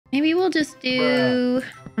Maybe we'll just do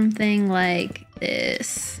something like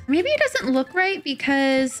this. Maybe it doesn't look right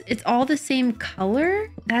because it's all the same color.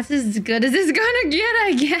 That's as good as it's gonna get,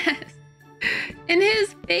 I guess. And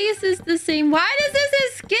his face is the same. Why does this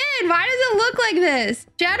his skin? Why does it look like this?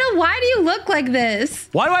 Shadow, why do you look like this?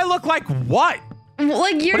 Why do I look like what?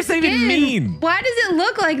 Like your What does that skin. even mean? Why does it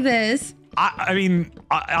look like this? I mean,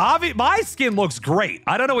 my skin looks great.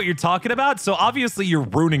 I don't know what you're talking about. So obviously you're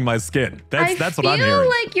ruining my skin. That's what I'm hearing. I feel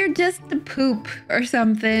like you're just a poop or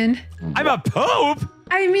something. I'm a poop?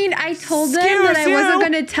 I mean, I told them that I wasn't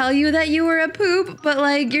going to tell you that you were a poop, but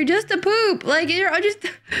like, you're just a poop. Like, you're just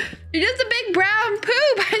a big brown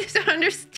poop. I just don't understand.